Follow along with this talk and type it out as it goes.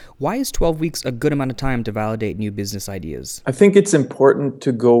Why is 12 weeks a good amount of time to validate new business ideas? I think it's important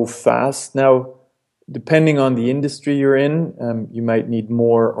to go fast. Now, depending on the industry you're in, you might need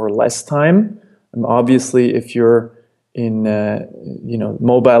more or less time. Obviously, if you're in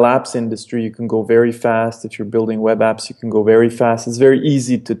mobile apps industry, you can go very fast. If you're building web apps, you can go very fast. It's very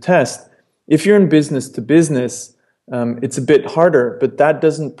easy to test. If you're in business to business, it's a bit harder, but that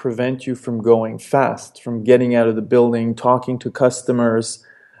doesn't prevent you from going fast, from getting out of the building, talking to customers,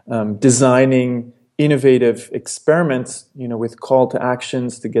 designing innovative experiments, with call to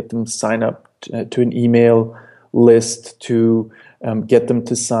actions to get them to sign up to an email list, to get them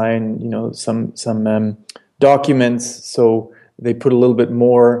to sign, some documents, so they put a little bit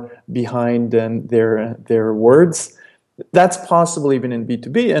more behind their words. That's possible even in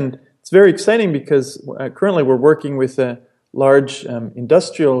B2B, and it's very exciting because currently we're working with a large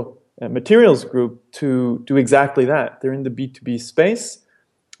industrial materials group to do exactly that. They're in the B2B space,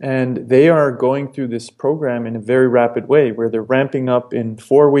 and they are going through this program in a very rapid way, where they're ramping up in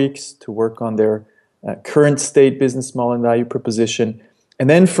 4 weeks to work on their current state business model and value proposition. And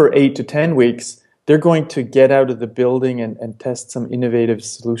then for 8 to 10 weeks, they're going to get out of the building and test some innovative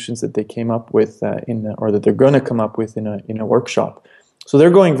solutions that they came up with or that they're going to come up with in a workshop. So they're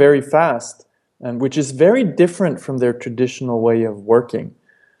going very fast, which is very different from their traditional way of working.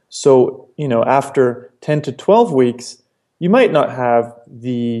 So, after 10 to 12 weeks, you might not have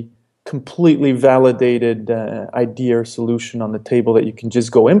the completely validated idea or solution on the table that you can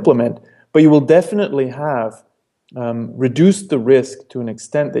just go implement, but you will definitely have reduced the risk to an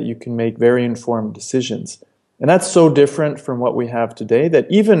extent that you can make very informed decisions. And that's so different from what we have today that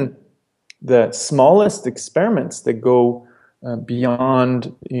even the smallest experiments that go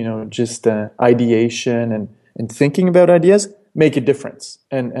beyond, just ideation and thinking about ideas make a difference.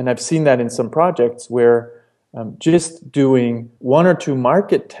 And I've seen that in some projects where just doing 1 or 2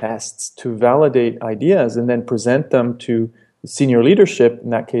 market tests to validate ideas and then present them to the senior leadership, in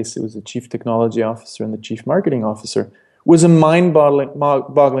that case it was the chief technology officer and the chief marketing officer, was a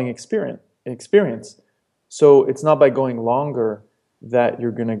mind-boggling experience. So it's not by going longer that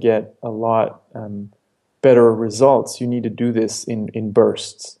you're going to get a lot better results. You need to do this in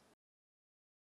bursts.